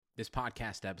This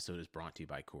podcast episode is brought to you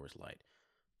by Coors Light.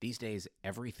 These days,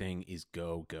 everything is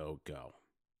go, go, go.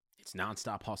 It's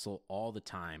nonstop hustle all the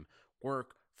time.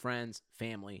 Work, friends,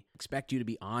 family expect you to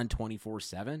be on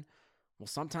 24/7. Well,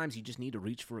 sometimes you just need to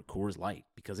reach for a Coors Light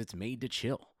because it's made to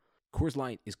chill. Coors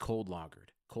Light is cold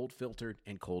lagered, cold filtered,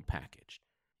 and cold packaged.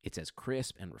 It's as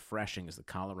crisp and refreshing as the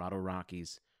Colorado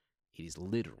Rockies. It is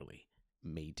literally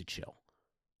made to chill.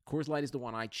 Coors Light is the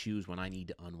one I choose when I need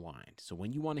to unwind. So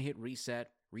when you want to hit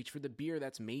reset, reach for the beer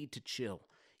that's made to chill.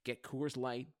 Get Coors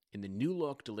Light in the new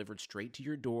look delivered straight to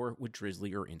your door with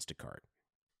Drizzly or Instacart.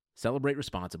 Celebrate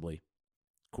responsibly.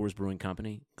 Coors Brewing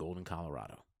Company, Golden,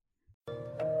 Colorado.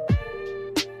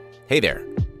 Hey there.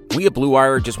 We at Blue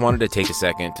Wire just wanted to take a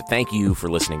second to thank you for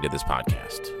listening to this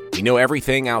podcast. We know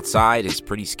everything outside is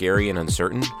pretty scary and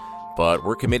uncertain, but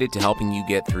we're committed to helping you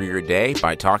get through your day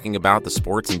by talking about the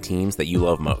sports and teams that you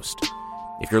love most.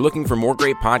 If you're looking for more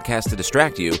great podcasts to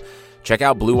distract you, check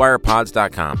out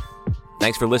BlueWirePods.com.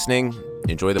 Thanks for listening.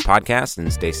 Enjoy the podcast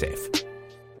and stay safe.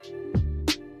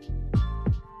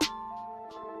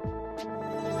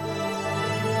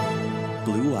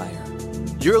 Blue Wire.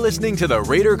 You're listening to the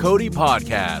Raider Cody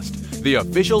Podcast, the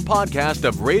official podcast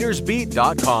of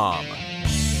RaidersBeat.com.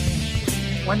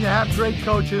 When you have great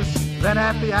coaches, then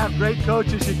after you have great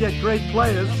coaches, you get great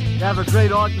players, you have a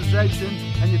great organization,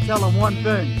 and you tell them one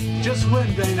thing: just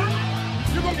win, baby.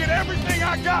 You're going to get everything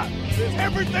I got.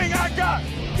 Everything I got.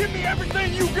 Give me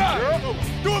everything you got.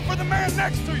 Do it for the man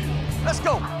next to you. Let's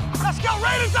go. Let's go.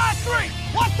 Raiders on three.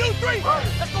 1, 2, 3.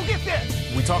 Let's go get that.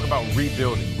 We talk about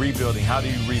rebuilding. How do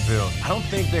you rebuild? I don't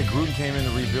think that Gruden came in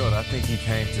to rebuild. I think he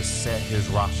came to set his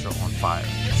roster on fire.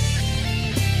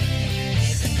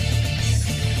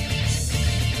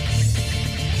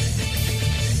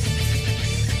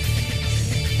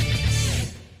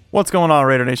 What's going on,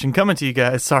 Raider Nation? Coming to you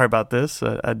guys, sorry about this,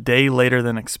 a day later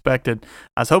than expected.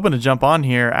 I was hoping to jump on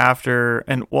here after,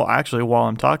 while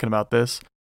I'm talking about this,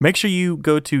 make sure you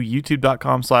go to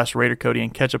youtube.com/RaiderCody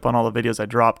and catch up on all the videos I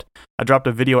dropped. I dropped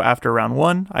a video after round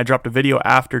 1. I dropped a video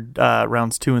after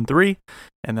rounds 2 and 3.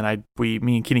 And then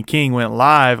me and Kenny King went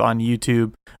live on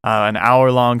YouTube, an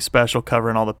hour-long special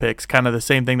covering all the picks. Kind of the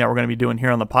same thing that we're going to be doing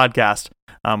here on the podcast.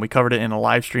 We covered it in a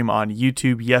live stream on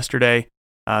YouTube yesterday.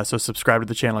 So subscribe to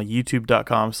the channel,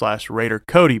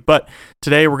 youtube.com/RaiderCody. But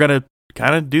today we're going to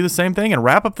kind of do the same thing and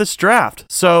wrap up this draft.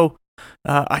 So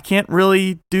I can't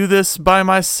really do this by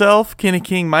myself. Kenny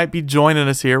King might be joining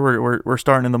us here. We're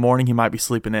starting in the morning. He might be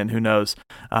sleeping in. Who knows?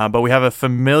 But we have a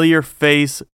familiar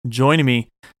face joining me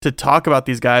to talk about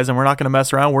these guys, and we're not going to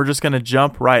mess around. We're just going to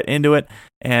jump right into it.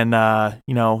 And,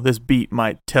 this beat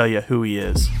might tell you who he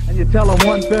is. And you tell them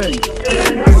one thing: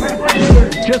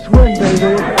 just win,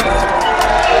 baby.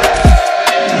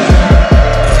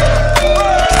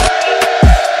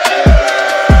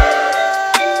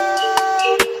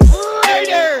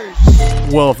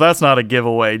 Well, if that's not a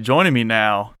giveaway, joining me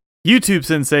now, YouTube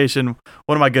sensation,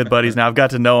 one of my good buddies now. I've got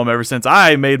to know him ever since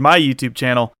I made my YouTube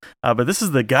channel. But this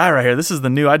is the guy right here. This is the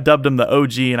new, I dubbed him the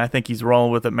OG, and I think he's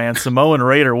rolling with it, man. Samoan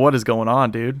Raider, what is going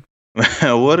on, dude?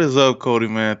 What is up, Cody,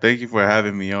 man? Thank you for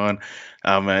having me on.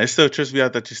 Man, it still trips me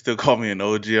out that you still call me an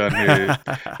OG on here.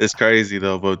 It's crazy,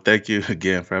 though, but thank you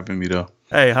again for having me, though.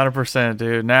 Hey, 100%,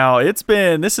 dude. Now,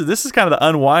 this is kind of the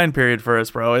unwind period for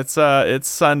us, bro. It's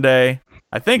Sunday.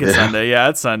 I think it's Sunday. Yeah,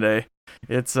 it's Sunday.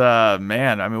 It's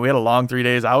man, I mean, we had a long 3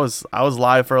 days. I was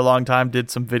live for a long time,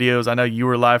 did some videos. I know you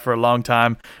were live for a long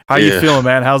time. How you feeling,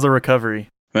 man? How's the recovery?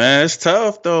 Man, it's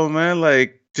tough though, man.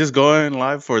 Like just going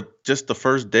live for just the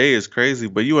first day is crazy.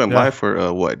 But you went live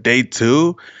for day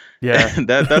 2? Yeah. And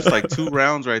that's like 2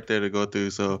 rounds right there to go through.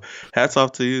 So hats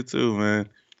off to you too, man.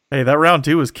 Hey, that round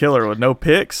 2 was killer with no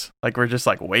picks. Like we're just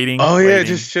like waiting. Oh yeah,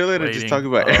 just chilling and just talking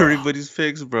about everybody's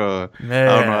picks, bro. Man.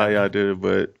 I don't know how y'all did it,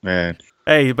 but man.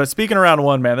 Hey, but speaking of round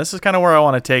 1, man, this is kind of where I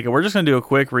want to take it. We're just going to do a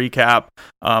quick recap.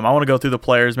 I want to go through the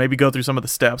players, maybe go through some of the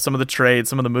steps, some of the trades,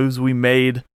 some of the moves we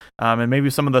made, and maybe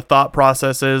some of the thought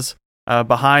processes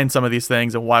behind some of these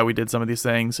things and why we did some of these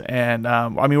things. And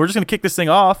we're just going to kick this thing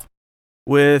off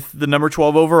with the number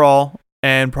 12 overall,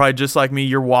 and probably just like me,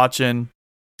 you're watching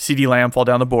CeeDee Lamb fall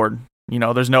down the board. You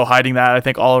know, there's no hiding that. I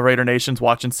think all of Raider Nation's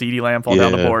watching CeeDee Lamb fall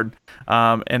down the board.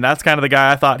 And that's kind of the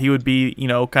guy I thought he would be,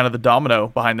 kind of the domino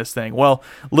behind this thing. Well,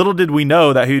 little did we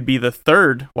know that he would be the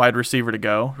 3rd wide receiver to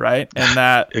go, right? And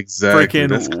that exactly,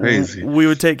 that's crazy. We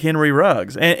would take Henry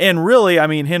Ruggs. And really, I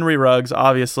mean, Henry Ruggs,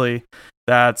 obviously,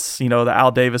 that's, the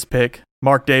Al Davis pick.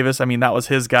 Mark Davis, I mean, that was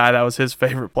his guy. That was his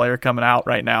favorite player coming out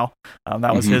right now.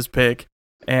 That was his pick.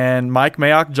 And Mike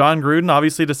Mayock, John Gruden,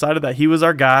 obviously decided that he was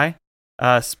our guy.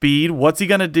 Speed, what's he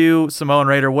going to do, Samoan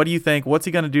Raider? What do you think? What's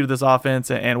he going to do to this offense,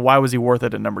 and why was he worth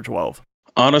it at number 12?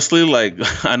 Honestly, like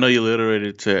I know you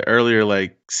alluded to earlier,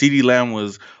 like CeeDee Lamb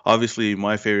was obviously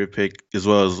my favorite pick as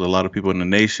well as a lot of people in the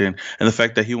nation, and the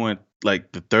fact that he went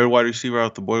like the third wide receiver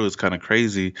off the board was kind of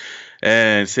crazy.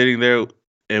 And sitting there,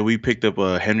 and we picked up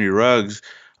Henry Ruggs.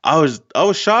 I was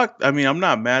shocked. I mean, I'm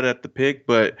not mad at the pick,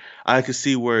 but I could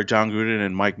see where John Gruden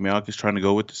and Mike Mayock is trying to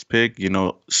go with this pick. You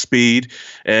know, speed,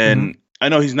 Hmm. and I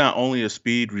know he's not only a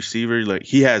speed receiver; like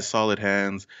he has solid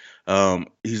hands.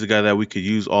 He's a guy that we could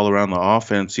use all around the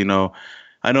offense. You know,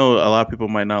 I know a lot of people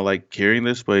might not like hearing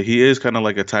this, but he is kind of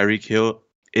like a Tyreek Hill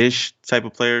ish type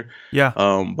of player. Yeah.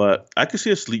 But I could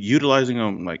see us utilizing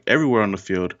him like everywhere on the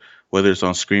field, whether it's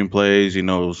on screenplays, you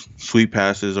know, sweep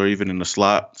passes, or even in the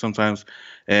slot sometimes.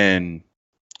 And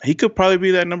he could probably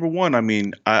be that number one. I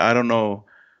mean, I don't know.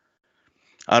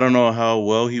 I don't know how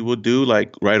well he will do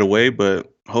like right away,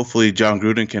 but hopefully John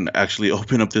Gruden can actually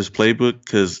open up this playbook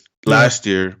because Yeah. last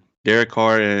year Derek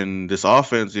Carr and this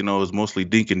offense, you know, was mostly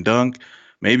dink and dunk.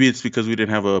 Maybe it's because we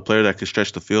didn't have a player that could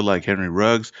stretch the field like Henry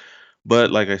Ruggs.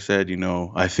 But like I said, you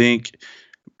know, I think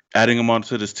adding him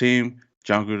onto this team,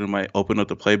 John Gruden might open up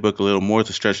the playbook a little more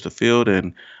to stretch the field.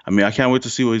 And I mean, I can't wait to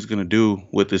see what he's going to do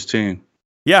with this team.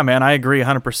 Yeah, man, I agree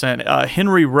 100%.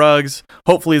 Henry Ruggs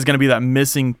hopefully is going to be that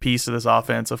missing piece of this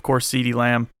offense. Of course, CeeDee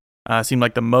Lamb seemed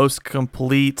like the most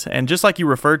complete. And just like you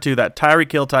referred to, that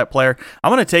Tyreek Hill type player,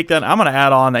 I'm going to take that. I'm going to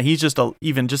add on that he's just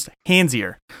even just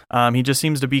handsier. He just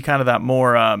seems to be kind of that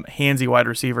more handsy wide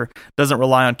receiver. Doesn't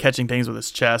rely on catching things with his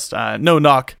chest. No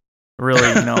knock,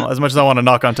 really, you know, as much as I want to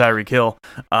knock on Tyreek Hill,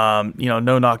 you know,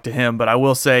 no knock to him. But I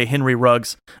will say Henry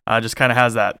Ruggs just kind of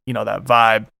has that, you know, that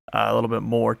vibe a little bit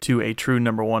more to a true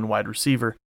number one wide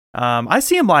receiver. I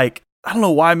see him like, I don't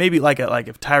know why, maybe like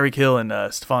if Tyreek Hill and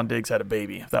Stephon Diggs had a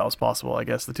baby, if that was possible. I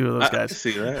guess the two of those I can guys.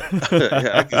 see that.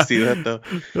 Yeah, I can see that though.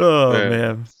 Oh Yeah.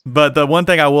 man! But the one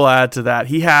thing I will add to that,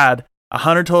 he had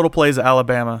 100 total plays at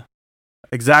Alabama,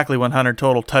 exactly 100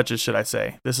 total touches, should I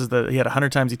say? He had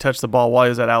 100 times he touched the ball while he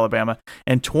was at Alabama,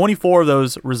 and 24 of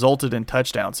those resulted in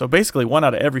touchdowns. So basically, 1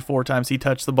 out of every 4 times he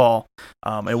touched the ball,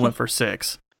 it went for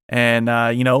 6.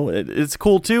 And you know, it's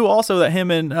cool too. Also, that him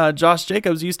and Josh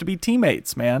Jacobs used to be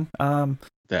teammates, man. The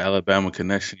Alabama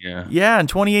connection, yeah. Yeah, in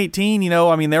 2018, you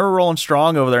know, I mean, they were rolling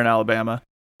strong over there in Alabama,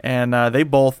 and they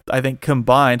both, I think,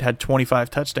 combined had 25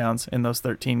 touchdowns in those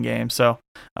 13 games. So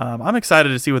I'm excited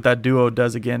to see what that duo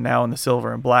does again now in the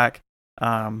silver and black.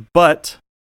 But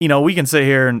you know, we can sit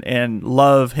here and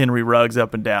love Henry Ruggs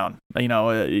up and down. You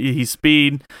know, he's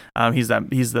speed. He's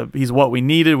what we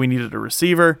needed. We needed a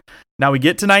receiver. Now we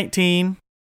get to 19,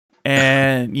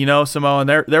 and you know, Samoan,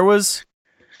 there was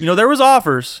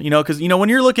offers. You know, because you know when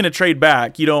you're looking to trade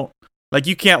back, you don't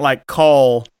you can't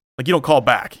call. Like, you don't call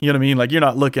back. You know what I mean? Like, you're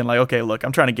not looking like, okay, look,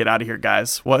 I'm trying to get out of here,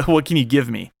 guys. What can you give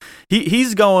me?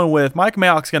 He's going with Mike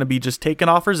Mayock's going to be just taking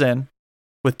offers in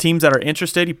with teams that are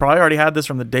interested. He probably already had this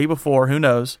from the day before. Who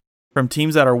knows? From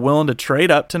teams that are willing to trade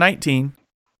up to 19.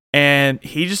 And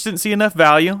he just didn't see enough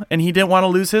value, and he didn't want to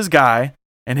lose his guy.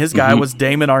 And his guy was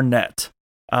Damon Arnett.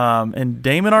 And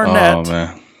Damon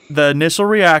Arnett, the initial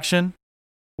reaction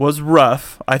was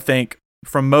rough, I think,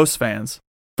 from most fans.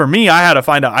 For me, I had to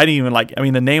find out. I didn't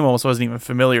even the name almost wasn't even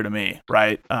familiar to me,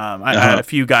 right? I had a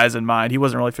few guys in mind. He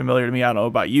wasn't really familiar to me. I don't know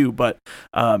about you, but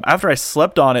after I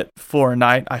slept on it for a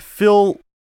night, I feel,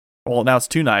 well, now it's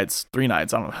 2 nights, 3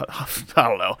 nights. I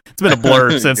don't know. It's been a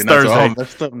blur since Thursday.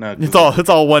 It's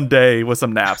all one day with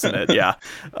some naps in it. Yeah.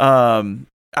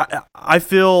 I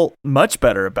feel much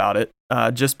better about it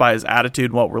just by his attitude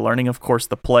and what we're learning. Of course,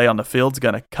 the play on the field's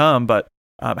going to come, but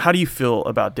how do you feel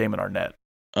about Damon Arnett?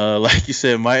 Like you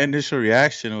said, my initial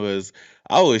reaction was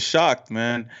I was shocked,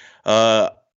 man.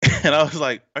 And I was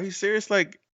like, "Are you serious?"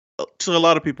 Like, to a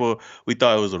lot of people, we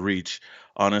thought it was a reach,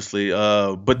 honestly.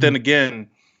 But then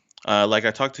again, like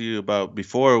I talked to you about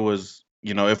before, was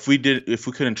if we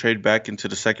couldn't trade back into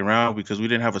the second round because we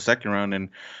didn't have a second round, and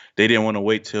they didn't want to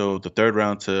wait till the third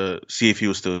round to see if he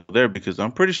was still there because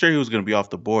I'm pretty sure he was going to be off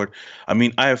the board. I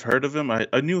mean, I have heard of him. I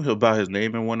knew about his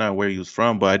name and whatnot, where he was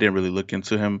from, but I didn't really look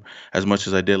into him as much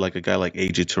as I did like a guy like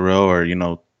AJ Terrell or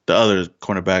the other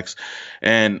cornerbacks.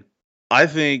 And I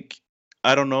think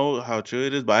I don't know how true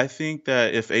it is, but I think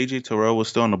that if AJ Terrell was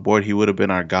still on the board, he would have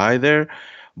been our guy there.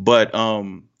 But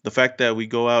the fact that we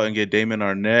go out and get Damon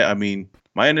Arnett, I mean,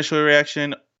 my initial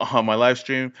reaction on my live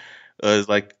stream is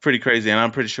like pretty crazy, and I'm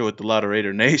pretty sure with a lot of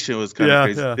Raider Nation was kind of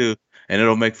crazy too. And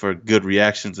it'll make for good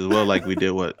reactions as well, like we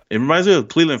did. It reminds me of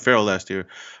Cleveland Farrell last year.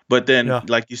 But then,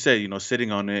 like you said,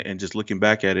 sitting on it and just looking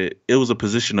back at it, it was a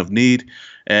position of need.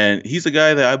 And he's a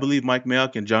guy that I believe Mike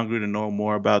Mayock and John Gruden know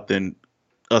more about than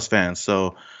us fans.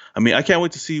 So, I mean, I can't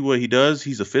wait to see what he does.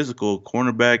 He's a physical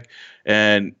cornerback,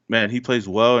 and man, he plays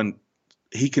well. And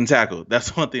he can tackle.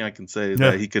 That's one thing I can say is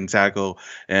that he can tackle,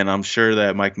 and I'm sure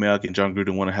that Mike Mayock and John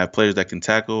Gruden want to have players that can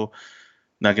tackle.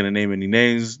 Not going to name any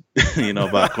names,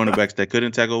 about cornerbacks that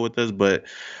couldn't tackle with us, but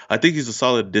I think he's a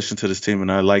solid addition to this team,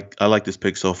 and I like this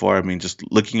pick so far. I mean, just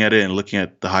looking at it and looking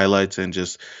at the highlights and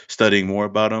just studying more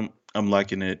about him, I'm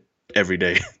liking it every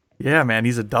day. Yeah, man,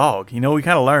 he's a dog. We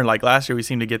kind of learned, like last year we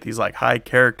seemed to get these like high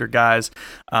character guys.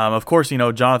 Of course,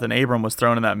 Jonathan Abram was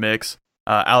thrown in that mix.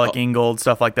 Alec Ingold,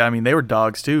 stuff like that. I mean, they were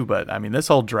dogs too, but I mean, this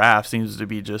whole draft seems to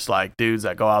be just like dudes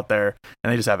that go out there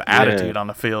and they just have attitude on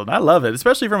the field. And I love it,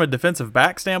 especially from a defensive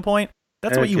back standpoint.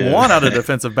 That's what you want out of a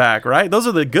defensive back, right? Those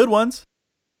are the good ones.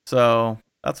 So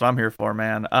that's what I'm here for,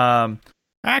 man.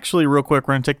 Actually, real quick,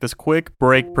 we're going to take this quick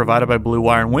break provided by Blue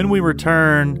Wire. And when we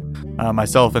return,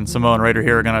 myself and Samoan Raider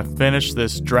here are going to finish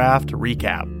this draft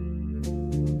recap.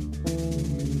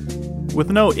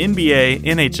 With no NBA,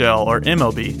 NHL, or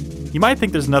MLB, you might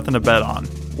think there's nothing to bet on.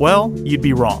 Well, you'd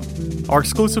be wrong. Our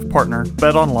exclusive partner,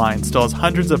 BetOnline, still has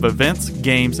hundreds of events,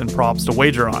 games, and props to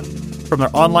wager on. From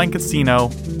their online casino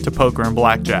to poker and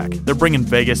blackjack, they're bringing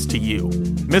Vegas to you.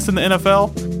 Missing the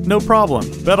NFL? No problem.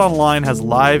 BetOnline has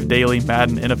live daily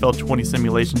Madden NFL 20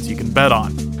 simulations you can bet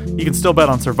on. You can still bet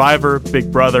on Survivor,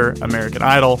 Big Brother, American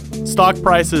Idol, stock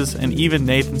prices, and even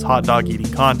Nathan's hot dog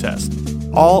eating contest.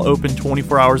 All open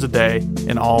 24 hours a day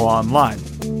and all online.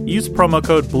 Use promo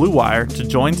code BLUEWIRE to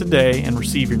join today and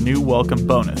receive your new welcome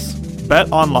bonus. Bet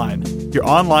Online, your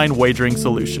online wagering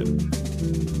solution.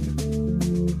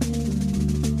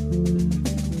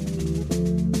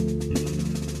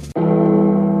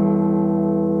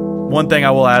 One thing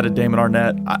I will add to Damon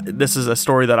Arnett, this is a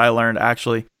story that I learned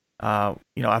actually,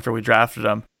 after we drafted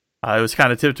him. It was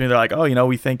kind of tipped to me. They're like,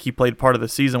 we think he played part of the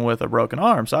season with a broken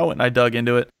arm. So I went and I dug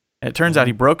into it. And it turns out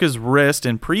he broke his wrist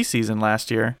in preseason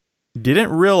last year.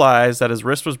 Didn't realize that his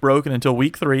wrist was broken until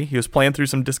week 3. He was playing through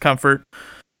some discomfort,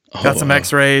 got some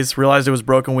x-rays, realized it was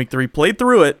broken week 3, played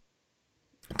through it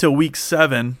till week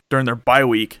 7 during their bye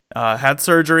week, had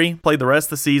surgery, played the rest of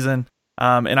the season.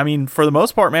 And I mean, for the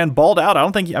most part, man, balled out.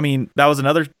 That was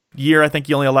another year. I think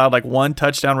he only allowed like 1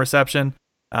 touchdown reception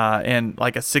and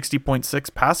like a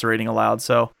 60.6 passer rating allowed.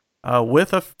 So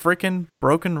with a freaking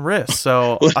broken wrist.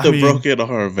 So with a broken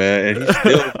arm, man. And he's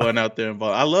still going out there and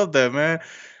ball. I love that, man.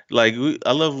 Like,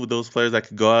 I love those players that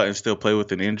could go out and still play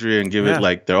with an injury and give it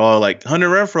like they're all like Hunter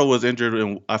Renfrow was injured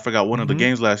in I forgot one of the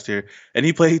games last year, and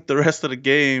he played the rest of the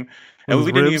game. And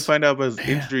we didn't even find out about his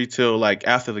injury till like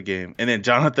after the game. And then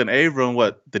Jonathan Abram,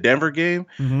 the Denver game,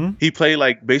 he played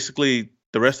like basically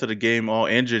the rest of the game all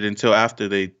injured until after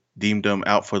they deemed him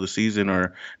out for the season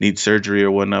or need surgery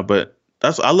or whatnot. But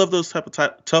I love those type of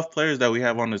tough players that we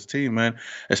have on this team, man.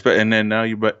 And then now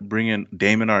you bring in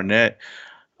Damon Arnett.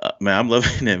 Man, I'm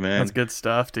loving it, man. That's good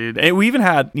stuff, dude. And we even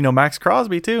had, Max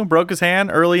Crosby, too. Broke his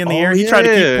hand early in the year. He tried to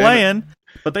keep playing,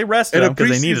 but they rested him because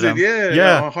they needed him.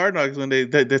 Yeah. On Hard Knocks when they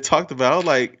talked about it, I was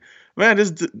like, man,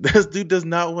 this dude does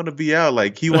not want to be out.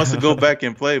 Like, he wants to go back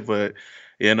and play, but,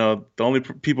 the only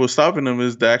people stopping him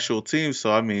is the actual team.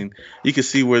 So, I mean, you can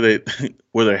see where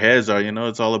their heads are.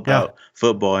 It's all about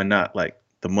football and not, like,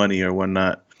 the money or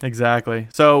whatnot. Exactly.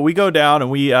 So we go down and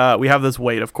we have this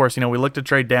wait. Of course, we looked to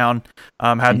trade down,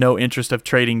 had no interest of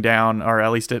trading down, or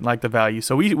at least didn't like the value.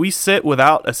 So we sit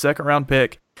without a second round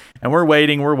pick, and we're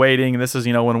waiting. And this is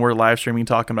when we're live streaming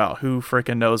talking about who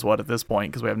freaking knows what at this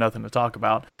point because we have nothing to talk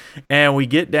about. And we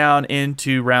get down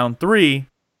into round 3,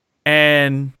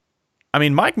 and I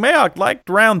mean Mike Mayock liked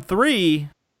round 3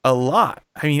 a lot.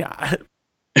 I mean,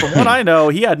 from what I know,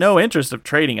 he had no interest of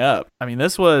trading up. I mean,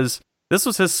 this was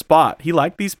his spot. He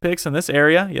liked these picks in this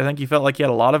area. I think he felt like he had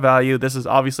a lot of value. This is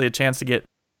obviously a chance to get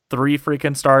 3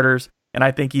 freaking starters, and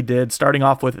I think he did, starting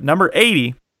off with number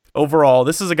 80 overall.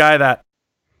 This is a guy that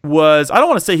was, I don't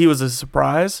want to say he was a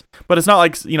surprise, but it's not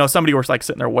like, somebody was like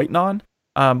sitting there waiting on.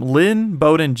 Lynn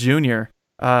Bowden Jr.,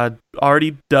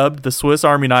 already dubbed the Swiss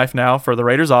Army knife now for the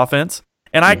Raiders offense,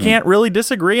 and I can't really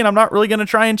disagree, and I'm not really going to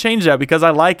try and change that because I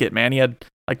like it, man. He had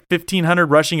like 1,500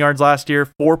 rushing yards last year,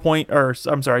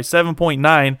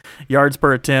 7.9 yards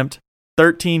per attempt,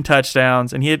 13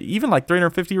 touchdowns, and he had even like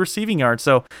 350 receiving yards.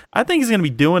 So I think he's going to be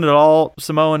doing it all.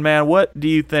 Samoan, man, what do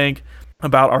you think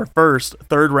about our first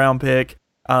third-round pick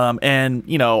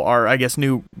and, our, I guess,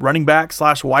 new running back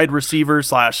 / wide receiver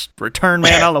 / return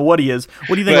man? I don't know what he is.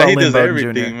 What do you think about Lynn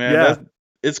Bowden Jr.? Man. Yeah.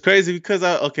 It's crazy because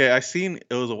I seen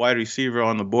it was a wide receiver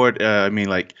on the board.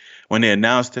 When they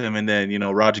announced him, and then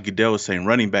Roger Goodell was saying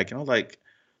running back, and I was like,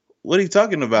 what are you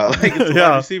talking about? Like, it's a Yeah.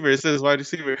 wide receiver. It says wide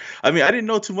receiver. I mean, I didn't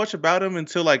know too much about him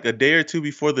until like a day or two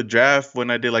before the draft when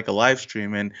I did like a live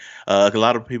stream, and a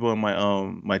lot of people in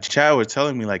my chat were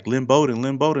telling me like Lynn Bowden.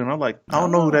 I'm like, I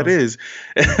don't know who that is,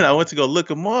 and I went to go look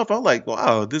him up. I'm like,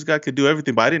 wow, this guy could do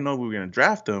everything, but I didn't know we were gonna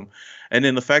draft him. And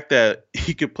then the fact that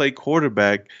he could play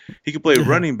quarterback, he could play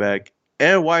running back,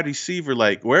 and wide receiver,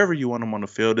 like wherever you want him on the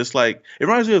field. It's like, it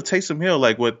reminds me of Taysom Hill,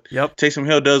 like what Taysom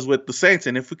Hill does with the Saints.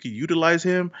 And if we could utilize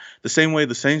him the same way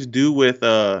the Saints do with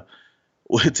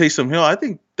Taysom Hill, I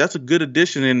think that's a good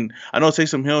addition. And I know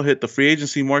Taysom Hill hit the free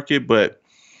agency market, but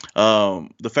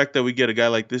the fact that we get a guy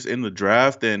like this in the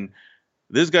draft, and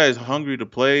this guy is hungry to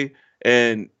play,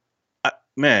 and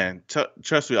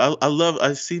trust me,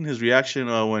 I've seen his reaction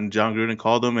when John Gruden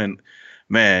called him, and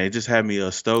man, it just had me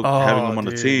stoked having him on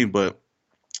the team. But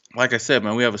like I said,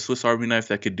 man, we have a Swiss Army knife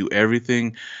that could do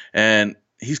everything, and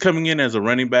he's coming in as a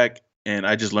running back. And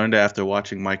I just learned that after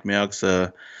watching Mike Mayock's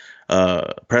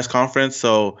press conference.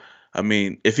 So, I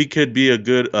mean, if he could be a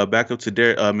good backup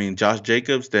to Josh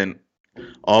Jacobs, then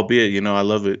albeit, I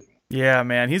love it. Yeah,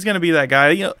 man, he's going to be that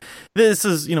guy. This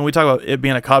is, we talk about it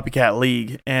being a copycat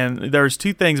league, and there's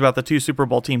two things about the two Super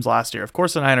Bowl teams last year. Of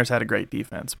course, the Niners had a great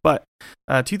defense, but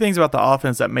two things about the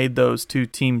offense that made those two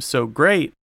teams so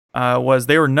great was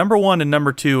they were number 1 and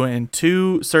number 2 in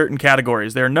two certain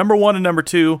categories. They were number 1 and number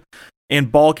 2 in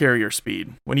ball carrier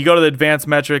speed. When you go to the advanced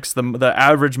metrics, the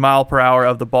average mile per hour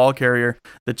of the ball carrier,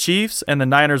 the Chiefs and the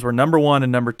Niners were number 1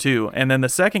 and number 2. And then the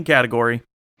second category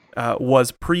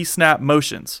was pre-snap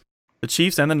motions. The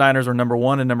Chiefs and the Niners were number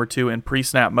 1 and number 2 in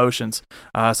pre-snap motions.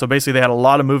 So basically, they had a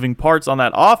lot of moving parts on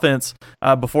that offense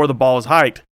before the ball was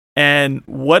hiked. And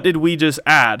what did we just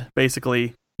add,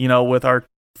 basically, with our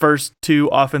first two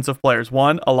offensive players?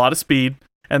 One, a lot of speed.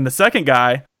 And the second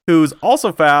guy, who's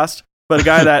also fast, but a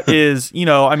guy that is,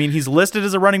 he's listed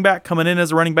as a running back, coming in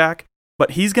as a running back,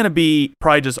 but he's going to be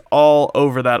probably just all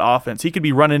over that offense. He could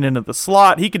be running into the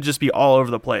slot. He could just be all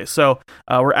over the place. So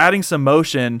we're adding some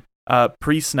motion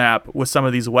pre-snap with some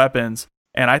of these weapons,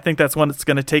 and I think that's one that's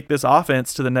going to take this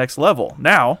offense to the next level.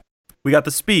 Now we got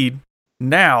the speed.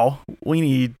 Now we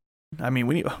need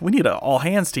an all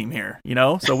hands team here,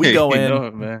 So we go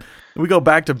we go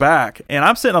back to back, and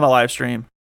I'm sitting on the live stream,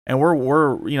 and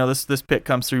we're this pick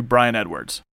comes through Bryan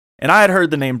Edwards, and I had heard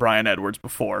the name Bryan Edwards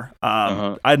before,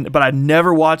 but I'd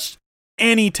never watched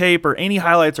any tape or any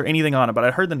highlights or anything on it, but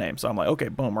I heard the name, so I'm like, okay,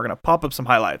 boom, we're gonna pop up some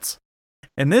highlights.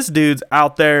 And this dude's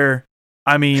out there,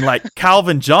 like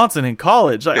Calvin Johnson in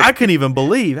college. Like, I couldn't even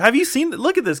believe. Have you seen?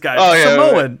 Look at this guy,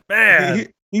 Samoan, man.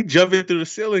 He jumping through the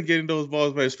ceiling getting those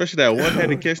balls, man. Especially that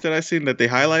one-handed catch that I seen that they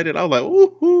highlighted. I was like,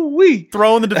 ooh, wee.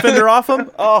 Throwing the defender off him.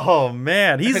 Oh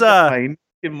man, he's in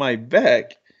my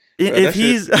back. If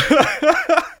he's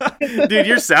dude,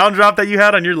 your sound drop that you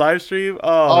had on your live stream.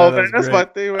 Oh man, that's my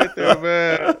thing right there,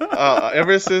 man.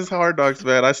 Ever since Hard Knocks,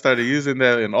 man, I started using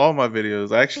that in all my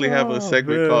videos. I actually have a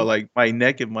segment called like "My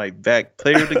Neck and My Back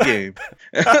Player of the Game."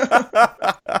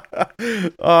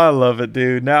 I love it,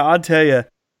 dude. Now I'll tell you,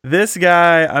 this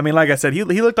guy. Like I said, he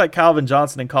looked like Calvin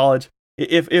Johnson in college.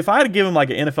 If I had to give him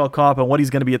like an NFL comp and what he's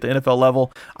going to be at the NFL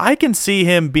level, I can see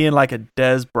him being like a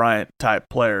Dez Bryant type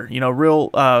player.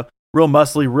 Real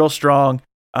muscly, real strong.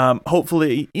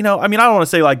 Hopefully, I don't want to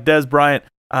say like Dez Bryant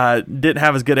didn't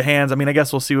have as good of hands. I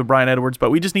guess we'll see with Bryan Edwards,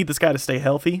 but we just need this guy to stay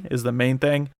healthy is the main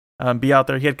thing. Be out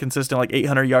there. He had consistent like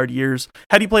 800-yard years.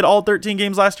 Had he played all 13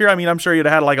 games last year, I'm sure he'd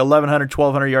have had like 1,100,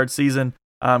 1,200-yard season.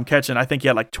 Catching, I think he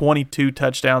had like 22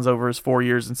 touchdowns over his 4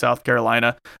 years in South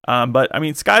Carolina. But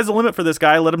sky's the limit for this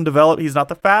guy. Let him develop. He's not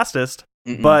the fastest,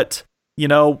 but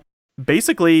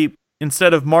basically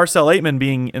instead of Marcell Aitman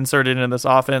being inserted into this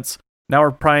offense, now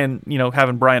we're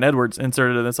having Bryan Edwards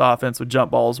inserted in this offense with jump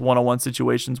balls, one-on-one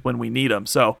situations when we need them.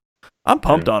 So I'm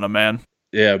pumped on him, man.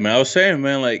 Yeah, man. I was saying,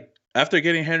 man, like, after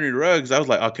getting Henry Ruggs, I was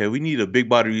like, okay, we need a big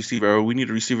body receiver, or we need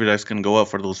a receiver that's going to go up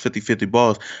for those 50-50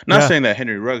 balls. Not saying that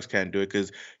Henry Ruggs can't do it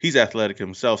because he's athletic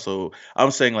himself. So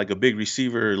I'm saying like a big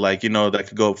receiver, like, that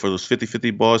could go up for those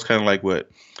 50-50 balls, kind of like what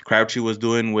Crabtree was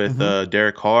doing with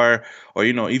Derek Carr, or,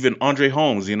 even Andre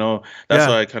Holmes, That's what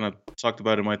I kind of talked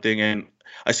about in my thing. And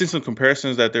I seen some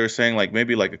comparisons that they were saying like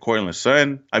maybe like a Courtland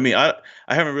Sutton. I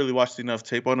haven't really watched enough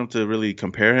tape on him to really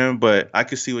compare him, but I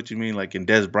could see what you mean, like in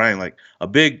Dez Bryant, like a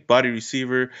big body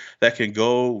receiver that can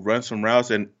go run some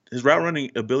routes, and his route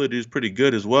running ability is pretty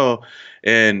good as well.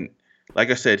 And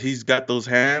like I said, he's got those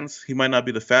hands. He might not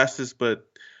be the fastest, but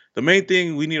the main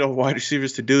thing we need our wide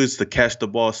receivers to do is to catch the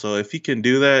ball. So if he can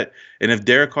do that, and if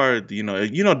Derek Carr,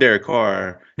 Derek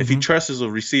Carr, if he trusts a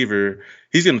receiver,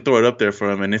 he's going to throw it up there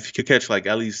for him. And if he could catch like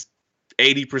at least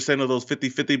 80% of those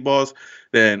 50-50 balls,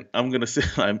 then I'm going to say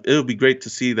it'll be great to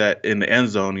see that in the end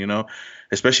zone,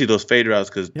 especially those fade routes,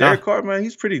 because Derek Carr, man,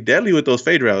 he's pretty deadly with those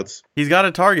fade routes. He's got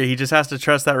a target. He just has to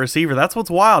trust that receiver. That's what's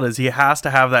wild, is he has to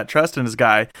have that trust in his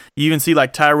guy. You even see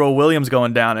like Tyrell Williams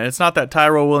going down, and it's not that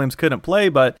Tyrell Williams couldn't play,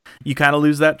 but you kind of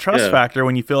lose that trust factor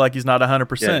when you feel like he's not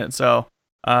 100%. Yeah. So,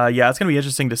 it's going to be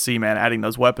interesting to see, man, adding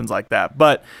those weapons like that.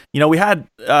 But, we had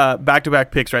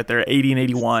back-to-back picks right there, 80 and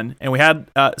 81, and we had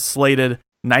slated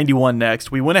 91 next.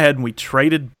 We went ahead and we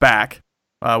traded back.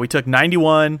 We took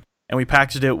 91 and we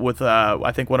packaged it with,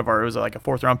 I think it was like a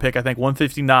 4th-round pick, I think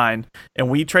 159, and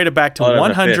we traded back to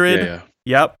 100.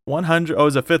 Yep, 100. Oh, it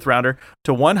was a 5th-rounder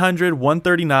to 100,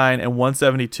 139, and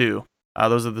 172.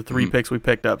 Those are the 3 picks we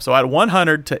picked up. So at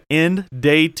 100 to end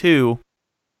day 2,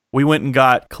 we went and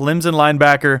got Clemson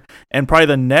linebacker, and probably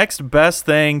the next best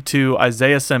thing to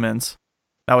Isaiah Simmons.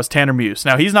 That was Tanner Muse.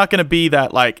 Now, he's not going to be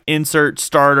that like insert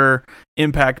starter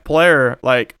impact player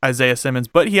like Isaiah Simmons,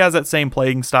 but he has that same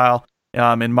playing style,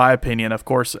 in my opinion. Of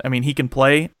course, I mean, he can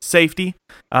play safety,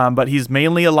 but he's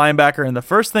mainly a linebacker. And the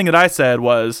first thing that I said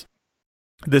was,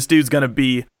 this dude's going to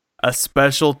be a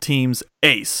special teams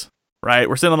ace. Right,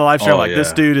 we're sitting on the live stream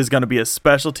this dude is going to be a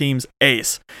special teams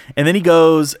ace. And then he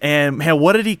goes and, man,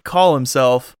 what did he call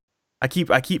himself? I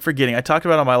keep forgetting. I talked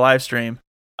about it on my live stream.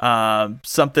 A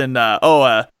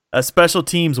special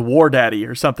teams war daddy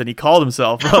or something. He called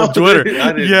himself on Twitter.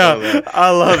 I didn't know that.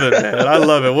 I love it, man. I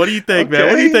love it. What do you think, man?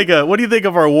 What do you think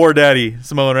of our war daddy,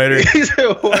 Samoan Raider? He's a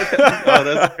war daddy. Oh,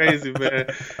 that's crazy, man.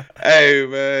 Hey,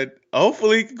 man.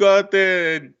 Hopefully he can go out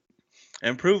there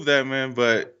and prove that, man.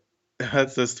 But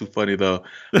that's too funny though.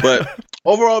 But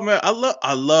overall, man,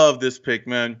 I love this pick,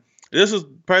 man. This was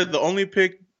probably the only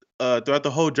pick throughout the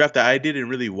whole draft that I didn't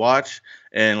really watch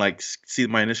and like see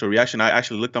my initial reaction. I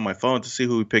actually looked on my phone to see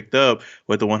who we picked up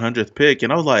with the 100th pick,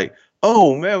 and I was like,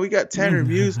 "Oh man, we got Tanner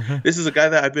Muse." This is a guy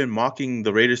that I've been mocking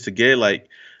the Raiders to get. Like,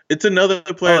 it's another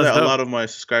player that a lot of my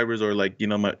subscribers or like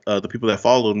the people that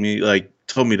followed me like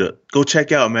told me to go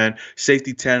check out, man.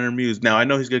 Safety Tanner Muse. Now I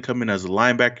know he's gonna come in as a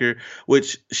linebacker,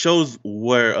 which shows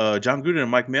where John Gruden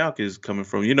and Mike Mayock is coming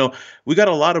from. We got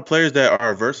a lot of players that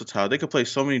are versatile. They could play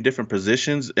so many different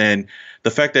positions, and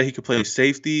the fact that he could play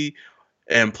safety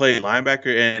and play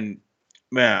linebacker, and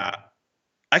man,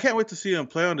 I can't wait to see him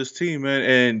play on this team, man.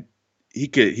 And he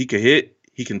could hit,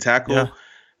 he can tackle,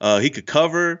 he could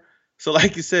cover. So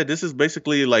like you said, this is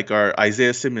basically like our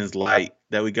Isaiah Simmons light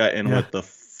that we got in with the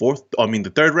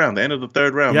 3rd round, the end of the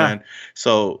 3rd round, man.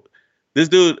 So this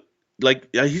dude,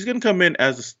 he's going to come in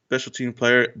as a special team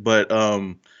player, but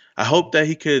I hope that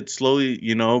he could slowly,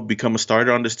 become a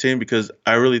starter on this team, because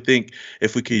I really think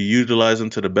if we could utilize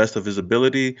him to the best of his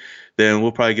ability, then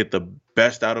we'll probably get the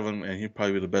best out of him, and he'll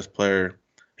probably be the best player.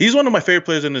 He's one of my favorite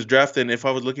players in this draft, and if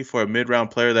I was looking for a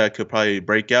mid-round player that could probably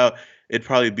break out, it'd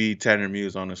probably be Tanner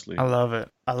Muse, honestly. I love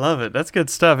it. That's good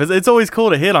stuff. It's always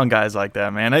cool to hit on guys like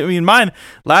that, man. I mean, mine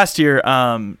last year,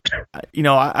 I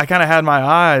kind of had my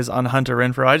eyes on Hunter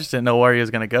Renfrow. I just didn't know where he was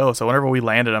going to go. So whenever we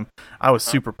landed him, I was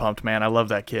super pumped, man. I love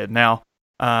that kid. Now,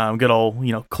 good old,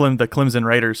 the Clemson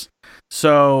Raiders.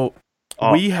 So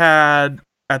we had,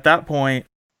 at that point,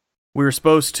 we were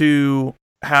supposed to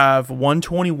have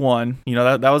 121.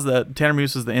 That was the Tanner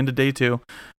Muse was the end of day 2.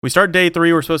 We start day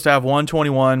 3. We're supposed to have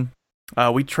 121.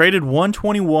 We traded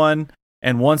 121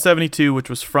 and 172,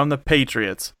 which was from the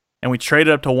Patriots, and we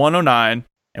traded up to 109,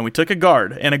 and we took a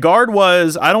guard. And a guard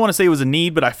was, I don't want to say it was a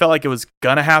need, but I felt like it was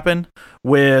gonna happen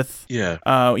with we have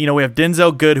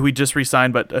Denzel Good, who we just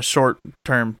re-signed, but a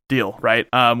short-term deal, right?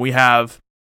 We have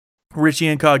Richie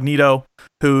Incognito,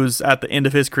 who's at the end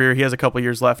of his career. He has a couple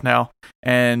years left now.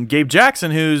 And Gabe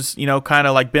Jackson, who's, kind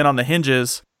of like been on the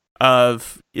hinges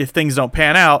of, if things don't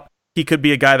pan out, he could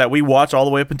be a guy that we watch all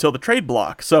the way up until the trade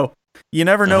block. So you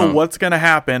never know what's going to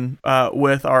happen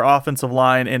with our offensive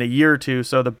line in a year or two.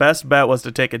 So the best bet was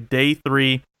to take a day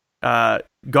 3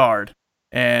 guard.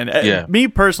 And me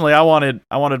personally, I wanted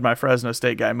my Fresno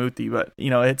State guy Muthi, but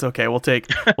it's okay. We'll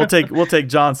take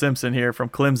John Simpson here from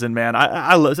Clemson, man.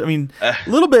 I mean, a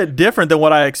little bit different than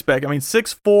what I expect. I mean,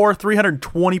 6'4",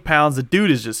 320 pounds. The dude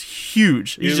is just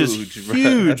huge. He's just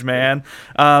huge, man.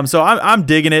 So I'm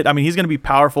digging it. I mean, he's going to be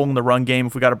powerful in the run game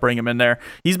if we got to bring him in there.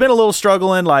 He's been a little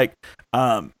struggling.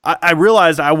 I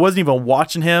realized I wasn't even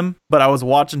watching him, but I was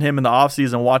watching him in the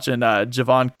offseason, watching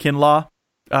Javon Kinlaw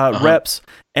reps,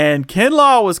 and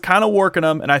Kinlaw was kind of working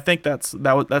him, and I think that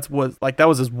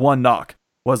was his one knock,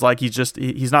 was like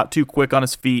he's not too quick on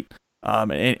his feet,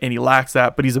 and he lacks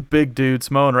that, but he's a big dude.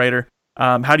 Samoan Raider,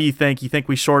 how do you think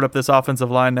we short up this offensive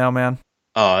line now, man?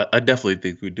 I definitely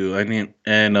think we do. I mean,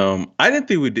 and I didn't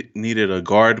think we needed a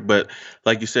guard, but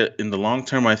like you said, in the long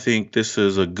term, I think this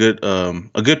is a good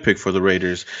pick for the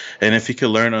Raiders. And if he could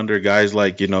learn under guys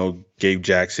like Gabe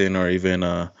Jackson or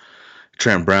even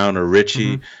Trent Brown or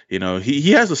Richie,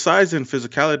 he has the size and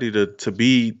physicality to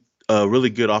be a really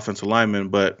good offensive lineman.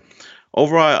 But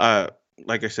overall,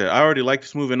 like I said, I already like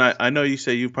this move, and I know you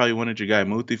say you probably wanted your guy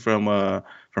Muthi from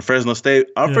Fresno State.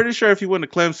 I'm pretty sure if he went to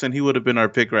Clemson, he would have been our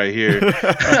pick right here.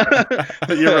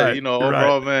 You're right.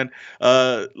 Overall, man.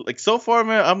 Like so far,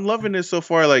 man, I'm loving this so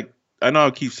far. Like I know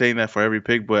I keep saying that for every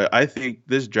pick, but I think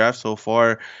this draft so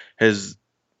far has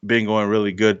been going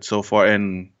really good so far.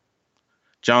 And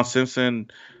John Simpson,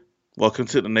 welcome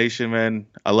to the nation, man.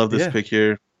 I love this pick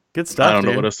here. Good stuff. I don't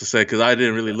know what else to say because I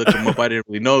didn't really look him up. I didn't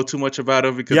really know too much about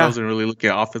him because I wasn't really looking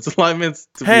at offensive linemen,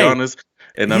 to be honest.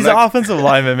 And he's an offensive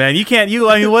lineman, man. I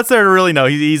mean, what's there to really know?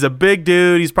 He's a big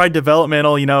dude. He's probably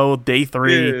developmental, day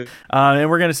 3. Yeah. And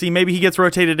we're going to see maybe he gets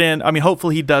rotated in. I mean,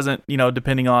 hopefully he doesn't,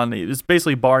 depending on, it's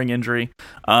basically barring injury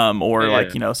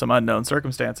or some unknown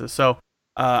circumstances. So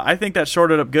I think that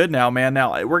shorted up good now, man.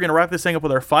 Now we're going to wrap this thing up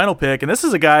with our final pick. And this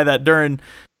is a guy that during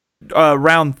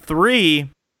round 3,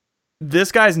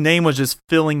 this guy's name was just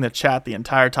filling the chat the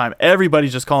entire time.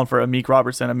 Everybody's just calling for Amik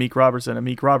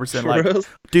Robertson. Like,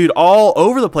 dude, all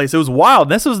over the place. It was wild.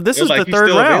 This was the third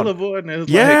round. I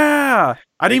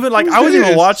didn't even I wasn't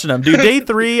even watching him, dude. Day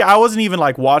 3, I wasn't even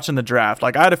watching the draft.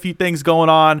 Like I had a few things going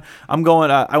on.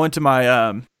 I went to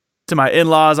my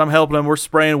in-laws. I'm helping them. We're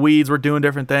spraying weeds. We're doing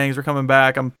different things. We're coming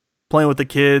back. I'm playing with the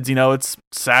kids. It's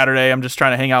Saturday. I'm just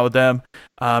trying to hang out with them.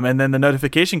 And then the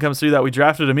notification comes through that we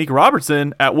drafted Amik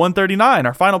Robertson at 139,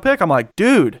 our final pick. I'm like,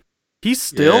 dude, he's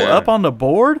still up on the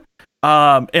board.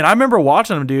 And I remember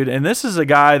watching him, dude. And this is a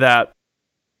guy that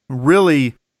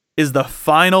really is the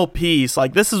final piece.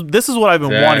 Like this is what I've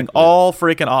been wanting all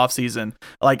freaking offseason.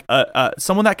 Like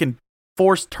someone that can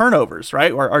force turnovers,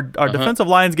 right? Our defensive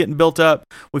line's getting built up.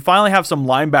 We finally have some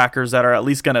linebackers that are at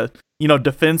least going to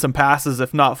defend some passes,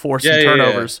 if not force some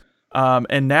turnovers.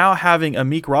 And now having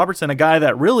Amik Robertson, a guy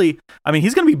that really, I mean,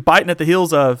 he's going to be biting at the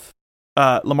heels of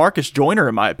LaMarcus Joyner,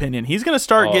 in my opinion. He's going to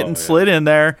start getting slid in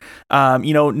there.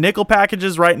 Nickel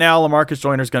packages right now, LaMarcus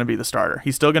Joyner is going to be the starter.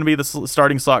 He's still going to be the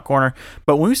starting slot corner.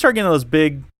 But when we start getting those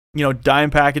big,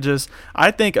 dime packages,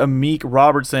 I think Amik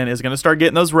Robertson is going to start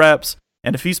getting those reps.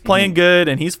 And if he's playing good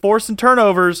and he's forcing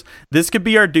turnovers, this could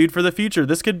be our dude for the future.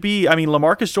 This could be,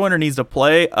 LaMarcus Joyner needs to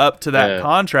play up to that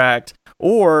contract.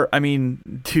 Or,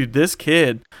 dude, this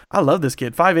kid, I love this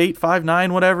kid. 5'8",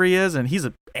 5'9", whatever he is, and he's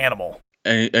an animal.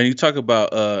 And you talk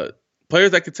about players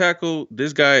that can tackle,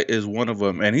 this guy is one of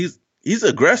them. And he's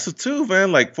aggressive too,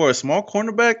 man. Like for a small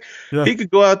cornerback, he could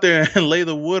go out there and lay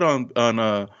the wood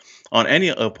on any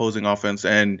opposing offense.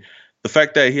 And the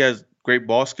fact that he has great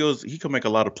ball skills, he can make a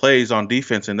lot of plays on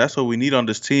defense, and that's what we need on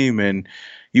this team. And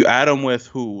you add him with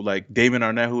like Damon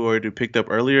Arnett, who already picked up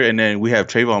earlier, and then we have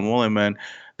Trayvon Mullen, man.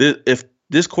 If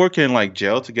this core can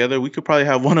gel together, we could probably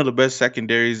have one of the best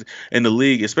secondaries in the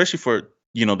league, especially for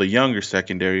the younger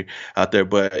secondary out there.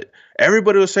 But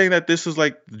everybody was saying that this is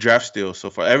the draft steal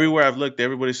so far. Everywhere I've looked,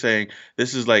 everybody's saying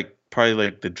this is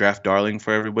probably the draft darling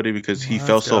for everybody because he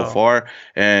fell so far,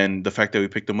 and the fact that we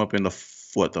picked him up in the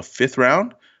 5th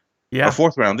round. Yeah, or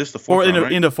 4th round. This is the 4th round,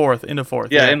 right? Into fourth.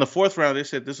 Yeah, in the 4th round, they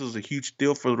said this was a huge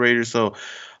deal for the Raiders. So,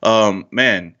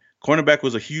 man, cornerback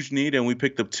was a huge need, and we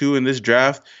picked up 2 in this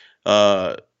draft.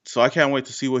 So I can't wait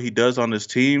to see what he does on this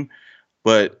team.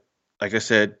 But like I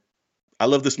said, I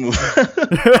love this move.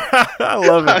 I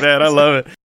love it, man. I love it.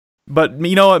 But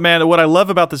you know what, man? What I love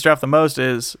about this draft the most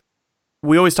is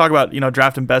we always talk about,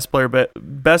 drafting best player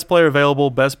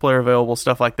available,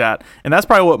 stuff like that. And that's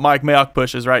probably what Mike Mayock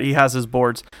pushes, right? He has his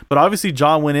boards. But obviously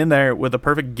John went in there with a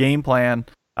perfect game plan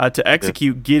to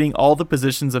execute getting all the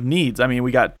positions of needs. I mean,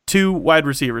 we got 2 wide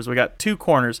receivers. We got 2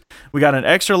 corners. We got an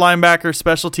extra linebacker,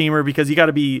 special teamer, because you got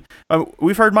to be,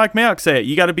 we've heard Mike Mayock say it,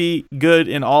 you got to be good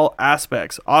in all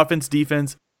aspects, offense,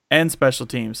 defense, and special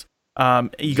teams.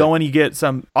 You go in, you get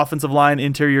some offensive line,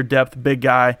 interior depth, big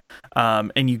guy,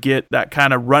 and you get that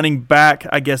kind of running back,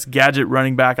 I guess, gadget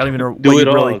running back. I don't even know do it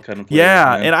all kind of player,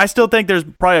 man. And I still think there's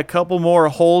probably a couple more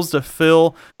holes to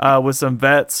fill with some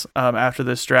vets after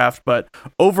this draft. But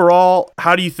overall,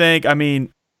 how do you think? I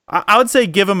mean, I would say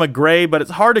give them a grade, but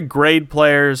it's hard to grade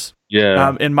players.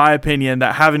 Yeah. In my opinion,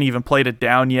 that haven't even played it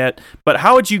down yet. But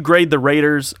how would you grade the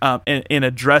Raiders in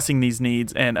addressing these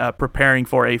needs and preparing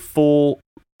for a full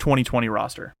 2020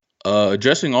 roster?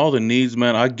 Addressing all the needs,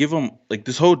 man. I give them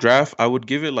this whole draft, I would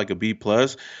give it a B+.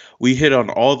 We hit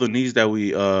on all the needs that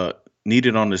we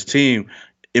needed on this team.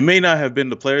 It may not have been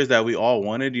the players that we all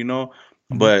wanted,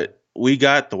 but we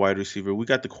got the wide receiver, we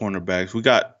got the cornerbacks, we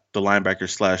got the linebacker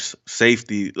slash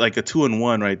safety, like a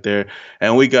 2-in-1 right there.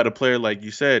 And we got a player, like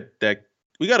you said, that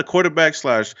we got a quarterback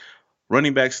slash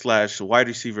running back slash wide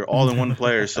receiver all in one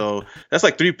player. So that's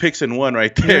like 3 picks in one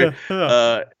right there.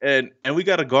 And we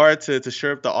got a guard to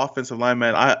shore up the offensive line,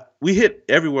 man. We hit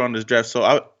everywhere on this draft.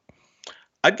 So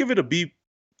I'd give it a B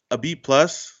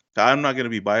plus. I'm not going to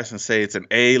be biased and say it's an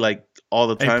A like all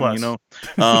the time,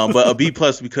 but a B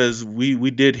plus because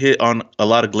we did hit on a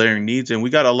lot of glaring needs, and we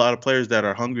got a lot of players that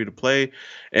are hungry to play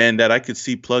and that I could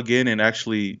see plug in and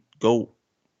actually go.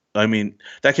 I mean,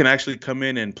 that can actually come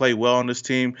in and play well on this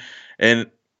team. And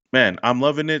man, I'm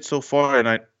loving it so far. And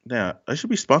I should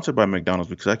be sponsored by McDonald's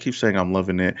because I keep saying I'm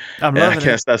loving it. I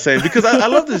can't stop saying because I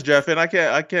love this draft, and I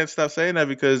can't stop saying that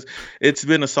because it's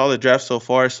been a solid draft so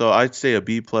far. So I'd say a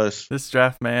B plus. This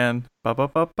draft, man. I'm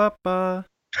loving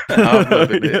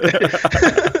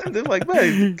it. They're like,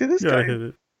 man, get this guy. Hit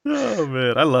it. Oh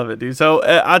man, I love it, dude. So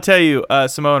I'll tell you,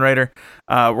 Samoan Raider,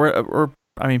 we're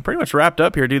pretty much wrapped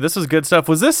up here, dude. This was good stuff.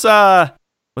 Was this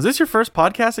your first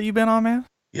podcast that you've been on, man?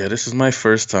 Yeah, this is my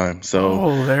first time.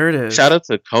 So there it is. Shout out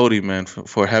to Cody, man,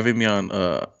 for having me on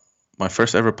my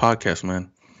first ever podcast,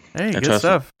 man. Hey, good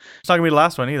stuff. It's not gonna be the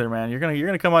last one either, man. You're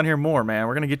gonna come on here more, man.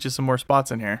 We're gonna get you some more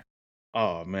spots in here.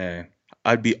 Oh man,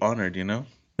 I'd be honored.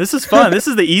 This is fun. This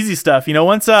is the easy stuff.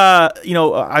 Once whenever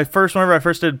I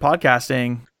first did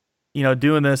podcasting,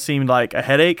 doing this seemed like a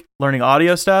headache, learning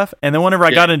audio stuff. And then whenever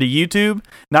I got into YouTube,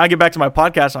 now I get back to my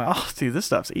podcast, I'm like, oh, dude, this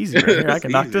stuff's easy right here. I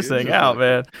can knock this thing out,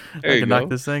 man. Knock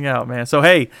this thing out, man. So,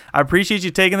 hey, I appreciate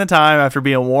you taking the time after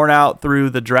being worn out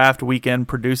through the draft weekend,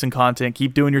 producing content.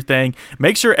 Keep doing your thing.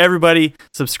 Make sure everybody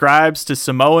subscribes to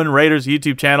Samoan Raiders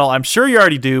YouTube channel. I'm sure you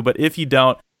already do, but if you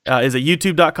don't, is it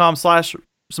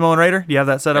youtube.com/Samoan Raider? Do you have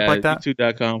that set up like that?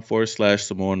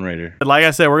 youtube.com/Samoan Raider. But like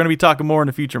I said, we're going to be talking more in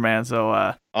the future, man.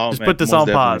 So just put this on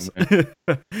pause.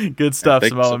 Good stuff,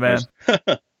 Samoan, man.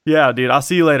 Yeah, dude. I'll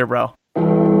see you later, bro.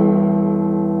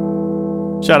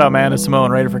 Shout out, man, to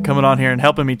Samoan Raider for coming on here and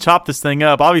helping me chop this thing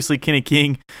up. Obviously, Kenny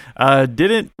King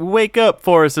didn't wake up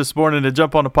for us this morning to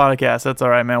jump on the podcast. That's all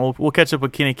right, man. We'll catch up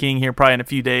with Kenny King here probably in a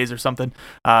few days or something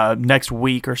next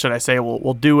week, or should I say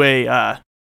we'll do a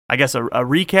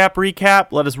recap.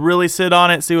 Let us really sit on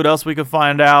it, see what else we can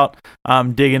find out,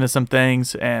 dig into some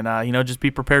things, and just be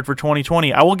prepared for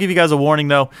 2020. I will give you guys a warning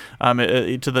though,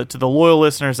 to the loyal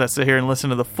listeners that sit here and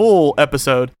listen to the full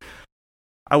episode.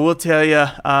 I will tell you,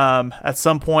 at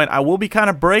some point, I will be kind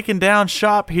of breaking down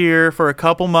shop here for a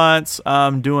couple months,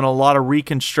 doing a lot of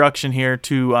reconstruction here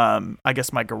to,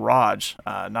 my garage.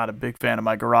 Not a big fan of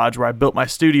my garage where I built my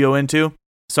studio into.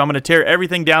 So I'm going to tear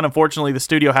everything down. Unfortunately, the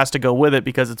studio has to go with it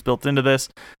because it's built into this.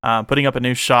 Putting up a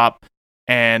new shop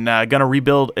and going to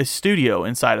rebuild a studio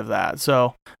inside of that.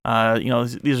 So,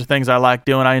 these are things I like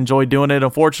doing. I enjoy doing it.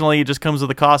 Unfortunately, it just comes with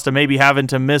the cost of maybe having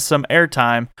to miss some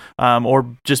airtime or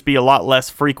just be a lot less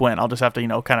frequent. I'll just have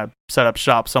to, kind of set up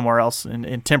shop somewhere else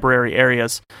in temporary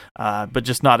areas, but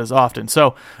just not as often.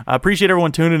 So I appreciate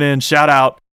everyone tuning in. Shout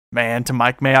out, man, to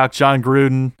Mike Mayock, John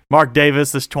Gruden, Mark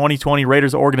Davis, this 2020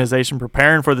 Raiders organization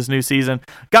preparing for this new season.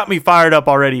 Got me fired up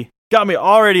already. Got me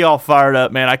already all fired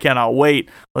up, man. I cannot wait.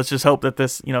 Let's just hope that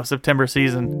this, September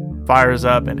season fires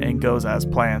up and goes as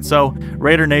planned. So,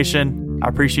 Raider Nation, I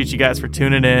appreciate you guys for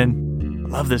tuning in. I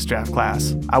love this draft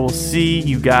class. I will see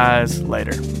you guys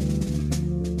later.